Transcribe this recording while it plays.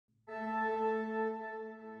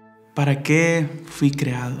¿Para qué fui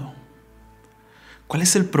creado? ¿Cuál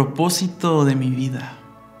es el propósito de mi vida?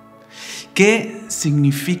 ¿Qué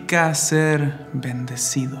significa ser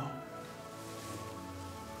bendecido?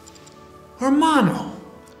 Hermano,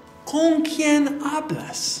 ¿con quién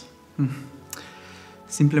hablas?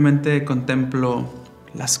 Simplemente contemplo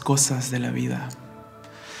las cosas de la vida.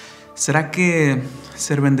 ¿Será que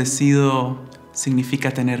ser bendecido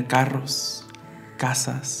significa tener carros,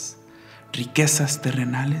 casas, riquezas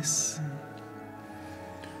terrenales?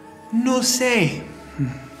 No sé.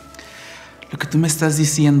 Lo que tú me estás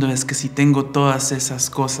diciendo es que si tengo todas esas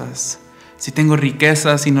cosas, si tengo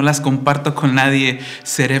riquezas y no las comparto con nadie,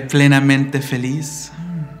 ¿seré plenamente feliz?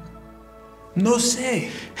 No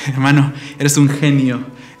sé. Hermano, eres un genio,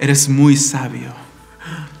 eres muy sabio.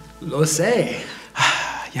 Lo sé.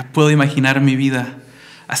 Ya puedo imaginar mi vida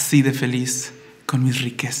así de feliz con mis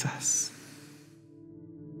riquezas.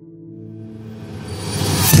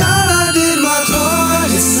 God, I did my part,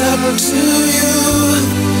 it's up to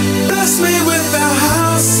you. Bless me with a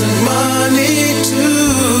house and money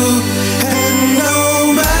too. And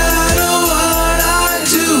no matter what I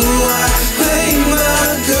do, I claim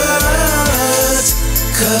the goods,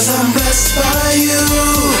 'cause I'm blessed by you.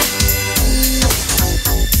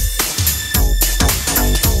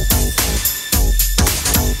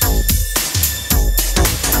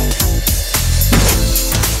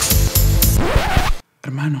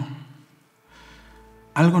 Hermano,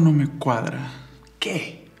 algo no me cuadra.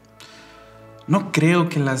 ¿Qué? No creo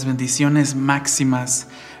que las bendiciones máximas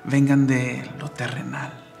vengan de lo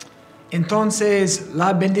terrenal. Entonces,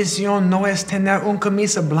 la bendición no es tener una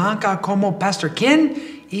camisa blanca como Pastor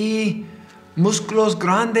Ken y músculos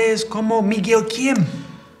grandes como Miguel Kim.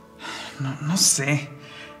 No sé.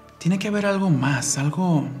 Tiene que haber algo más,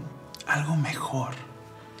 algo mejor.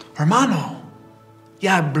 Hermano,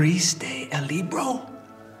 ¿ya abriste el libro?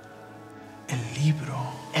 El libro.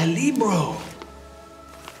 El libro.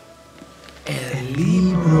 El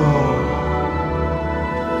libro.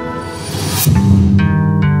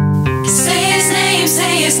 Say his name,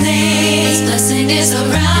 say his name. His blessing is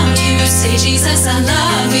around you. Say Jesus, I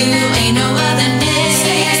love you. Ain't no other name.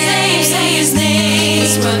 Say his name, say his name.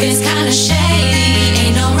 His work is kinda shady.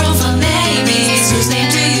 Ain't no room for maybes. Whose name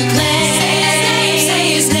do you claim? Say his name, say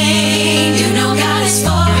his name. You know God is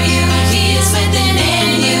for you. He is within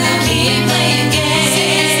in you. He ain't playing games. Say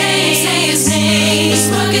his name, say his name. His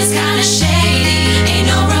work is kinda shady. Ain't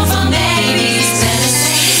no room for maybes. Better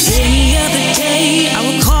say his name. Any other day I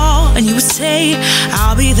would call and you would say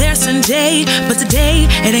I'll be there someday, but today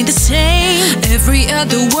it ain't the same. Every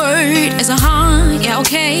other word is a yeah,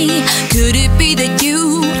 okay. Could it be that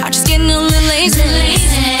you are just getting a little lazy?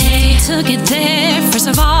 You took it there. First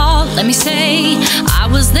of all, let me say I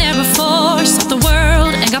was there before, saw the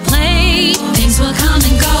world and got played. Things will come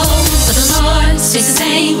and go, but the Lord stays the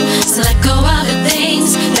same. So let go of the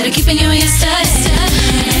things that are keeping you yesterday.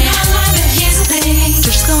 Here's the thing,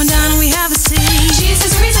 Church is going down and we have a seat. Jesus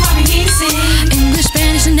is the reason why we need to sing. English,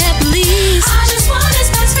 Spanish, and Nepalese. I just want His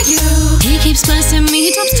best for you. He keeps blessing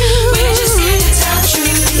me times two. We're just here to tell the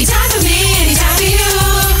truth. He died for me and He died for you.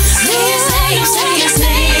 Say His name, say His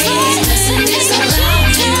name. His blessing is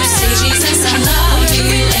around you. Say Jesus, I love you.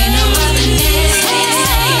 Ain't no other name. Say His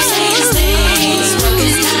name, say His name. His work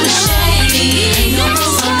is kinda shady. Ain't no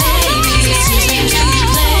room for babies. Whose name do you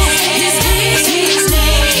play? Say His name, say His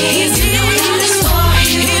name. You know God is for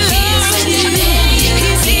you. He is within you.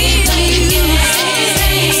 He ain't playing games. Say His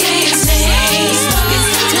name, say His name. His work is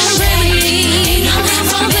kinda shady. Ain't no room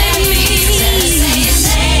for babies. Better say His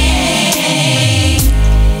name.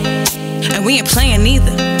 And we ain't playing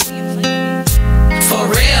either. For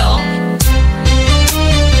real.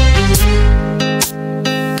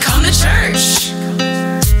 Come to church.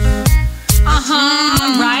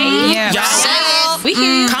 Right? Yeah. Y'all, we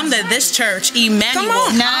hear you. Come to this church, Emmanuel. Come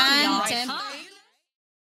on. 9, 10.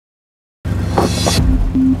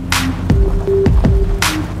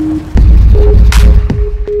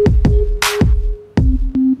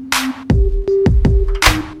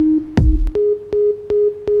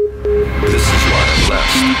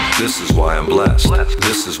 This is why I'm blessed.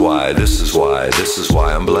 This is why I'm blessed. This is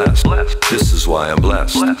why I'm blessed. This is why I'm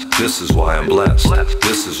blessed. This is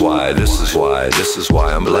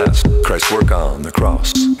why I'm blessed. Christ's work on the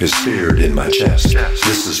cross is seared in my chest.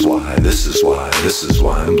 This is why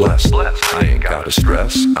I'm blessed. I ain't gotta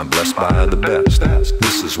stress, I'm blessed by the best.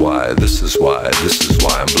 This is why I'm blessed.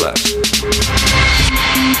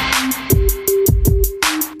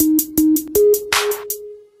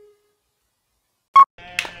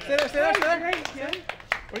 Stay there.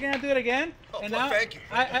 We're gonna do it again. Oh, and well, now, thank you.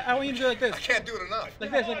 I want you to do it like this. I can't do it enough.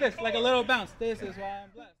 Like this, like a little bounce. This is why I'm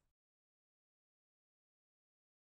blessed.